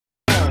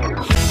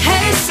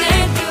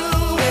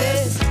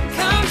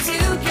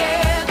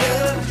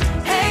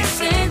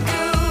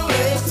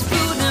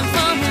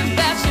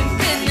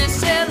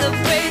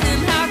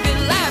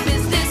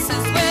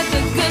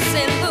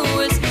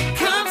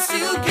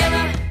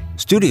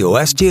Studio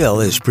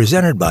STL is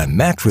presented by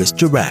Mattress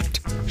Direct.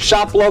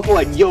 Shop local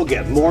and you'll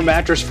get more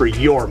mattress for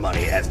your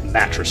money at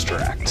Mattress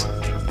Direct.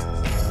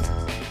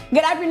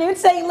 Good afternoon,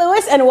 St.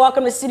 Louis, and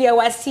welcome to Studio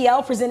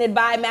STL, presented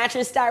by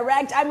Mattress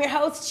Direct. I'm your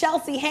host,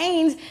 Chelsea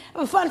Haynes. I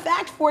have a fun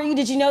fact for you.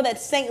 Did you know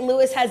that St.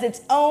 Louis has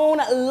its own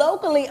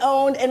locally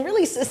owned and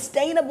really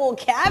sustainable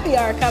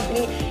caviar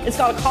company? It's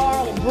called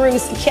Karl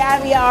Bruce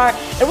Caviar,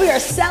 and we are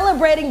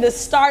celebrating the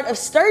start of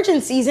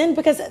sturgeon season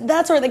because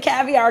that's where the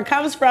caviar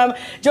comes from.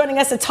 Joining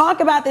us to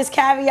talk about this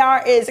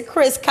caviar is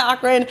Chris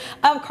Cochran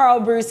of Karl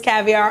Bruce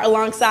Caviar,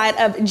 alongside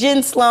of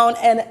Jen Sloan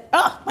and,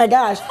 oh my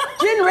gosh,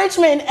 Jen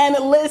Richmond and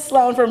Liz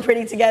Sloan from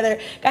Pretty Together.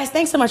 Guys,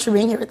 thanks so much for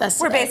being here with us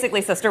today. We're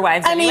basically sister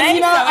wives anyway. I mean,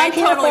 you know, so I'm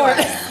here totally for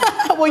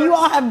it. Well, you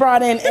all have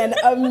brought in an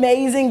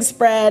amazing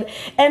spread,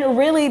 and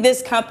really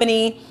this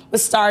company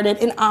was started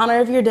in honor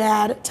of your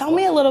dad. Tell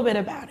me a little bit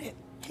about it.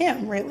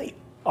 Him, really.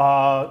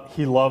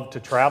 He loved to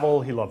travel,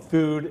 he loved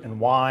food and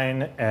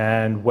wine,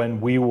 and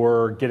when we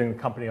were getting the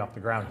company off the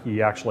ground,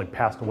 he actually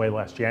passed away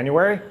last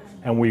January,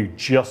 and we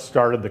just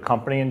started the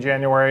company in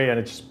January, and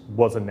it just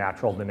wasn't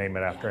natural to name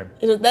it after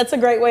him. That's a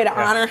great way to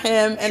honor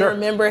him and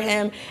remember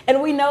him. And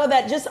we know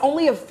that just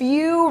only a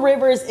few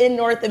rivers in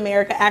North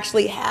America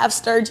actually have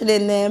sturgeon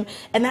in them,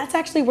 and that's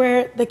actually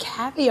where the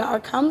caviar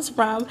comes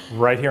from.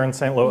 Right here in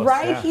St. Louis.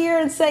 Right here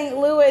in St.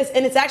 Louis,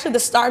 and it's actually the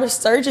start of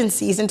sturgeon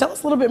season. Tell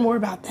us a little bit more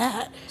about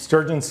that.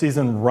 Sturgeon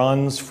season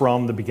runs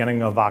from the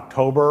beginning of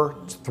October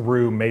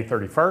through May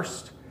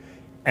 31st.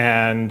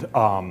 And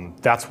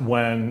that's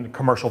when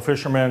commercial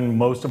fishermen,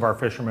 most of our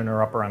fishermen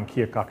are up around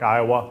Keokuk,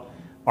 Iowa,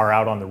 are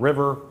out on the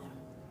river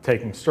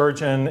taking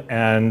sturgeon,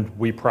 and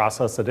we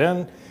process it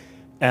in.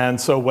 And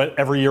so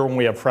every year when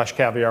we have fresh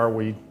caviar,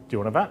 we do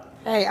an event.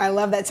 Hey, I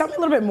love that. Tell me a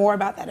little bit more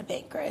about that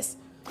event, Chris.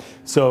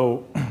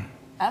 So.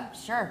 Oh,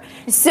 sure.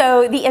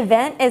 So the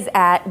event is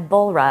at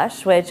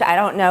Bulrush, which I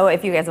don't know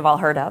if you guys have all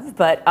heard of,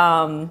 but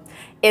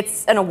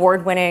it's an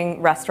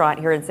award-winning restaurant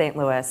here in St.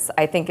 Louis.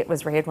 I think it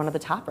was rated one of the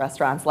top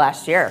restaurants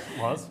last year.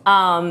 It was.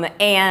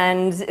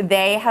 And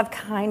they have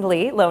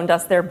kindly loaned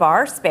us their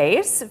bar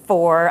space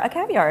for a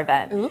caviar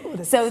event.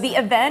 Ooh, so the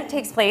event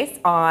takes place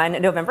on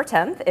November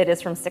 10th. It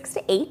is from 6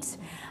 to 8.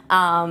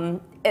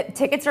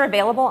 Tickets are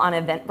available on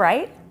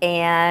Eventbrite,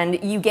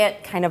 and you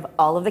get kind of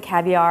all of the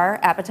caviar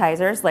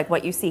appetizers, like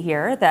what you see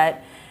here,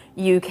 that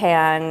you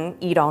can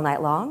eat all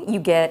night long. You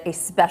get a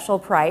special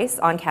price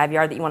on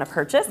caviar that you want to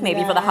purchase,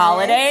 maybe for the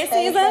holiday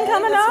season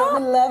coming that's up.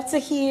 What we love to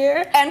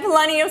hear. And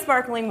plenty of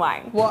sparkling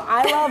wine. Well,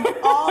 I love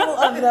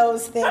all of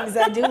those things.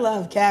 I do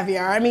love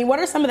caviar. I mean, what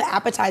are some of the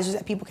appetizers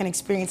that people can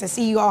experience? I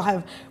see you all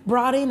have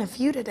brought in a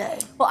few today.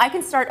 Well, I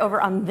can start over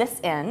on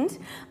this end.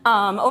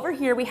 Over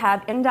here we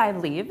have endive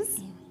leaves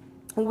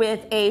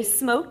with a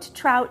smoked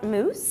trout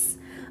mousse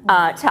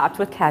topped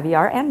with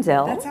caviar and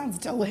dill. That sounds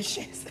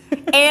delicious.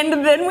 And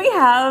then we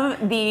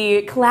have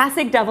the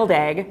classic deviled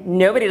egg.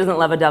 Nobody doesn't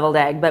love a deviled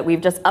egg, but we've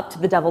just upped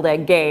the deviled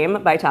egg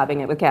game by topping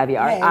it with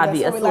caviar, Hey,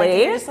 obviously. that's what we like to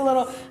hear. Just a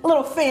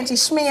little fancy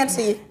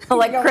schmancy. I'll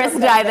let Chris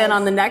dive in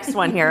on the next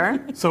one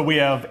here. So we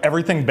have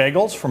everything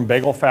bagels from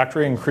Bagel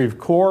Factory in Creve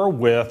Coeur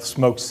with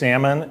smoked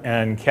salmon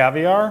and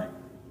caviar.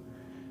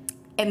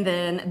 And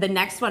then the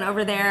next one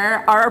over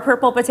there are our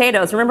purple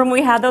potatoes. Remember when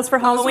we had those for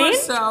Halloween?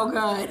 Those were so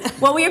good.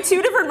 Well, we have two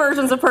different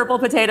versions of purple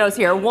potatoes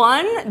here.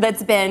 One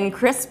that's been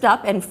crisped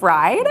up and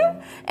fried,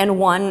 and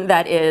one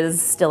that is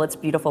still its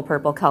beautiful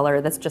purple color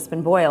that's just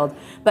been boiled,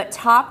 but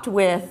topped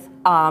with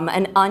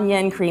an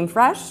onion creme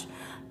fraiche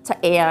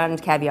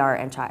and caviar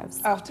and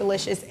chives. Oh,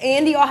 delicious.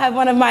 And you all have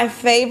one of my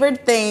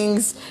favorite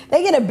things.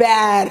 They get a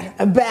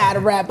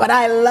bad rep, but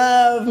I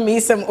love me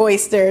some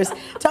oysters.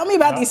 Tell me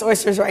about these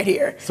oysters right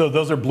here. So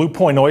those are Blue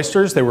Point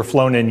oysters. They were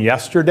flown in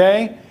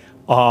yesterday.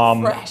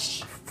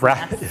 Fresh.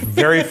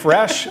 Very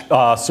fresh,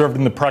 served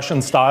in the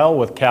Prussian style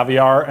with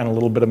caviar and a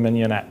little bit of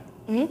mignonette.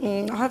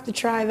 I'll have to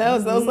try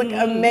those. Those look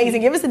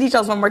amazing. Give us the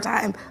details one more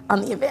time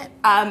on the event.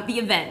 The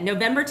event,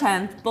 November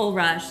 10th,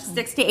 Bulrush,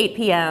 6 to 8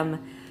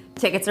 p.m.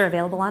 Tickets are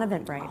available on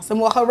Eventbrite. Awesome.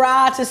 Well,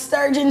 hurrah to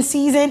sturgeon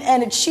season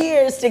and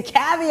cheers to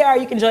caviar.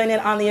 You can join in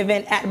on the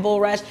event at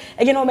Bulrush.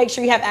 Again, we'll make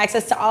sure you have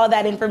access to all of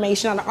that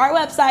information on our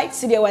website,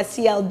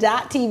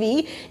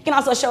 studiostl.tv. You can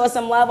also show us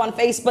some love on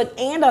Facebook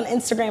and on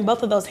Instagram.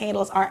 Both of those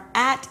handles are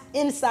at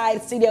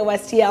Inside Studio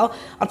STL.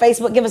 On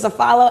Facebook, give us a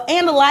follow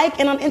and a like.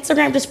 And on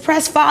Instagram, just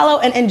press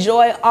follow and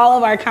enjoy all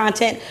of our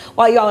content.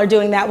 While you all are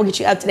doing that, we'll get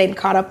you up to date and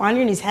caught up on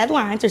your news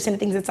headlines or sending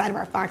things inside of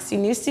our Fox 2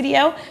 News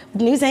studio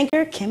with news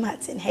anchor Kim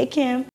Hudson. Hey, Kim.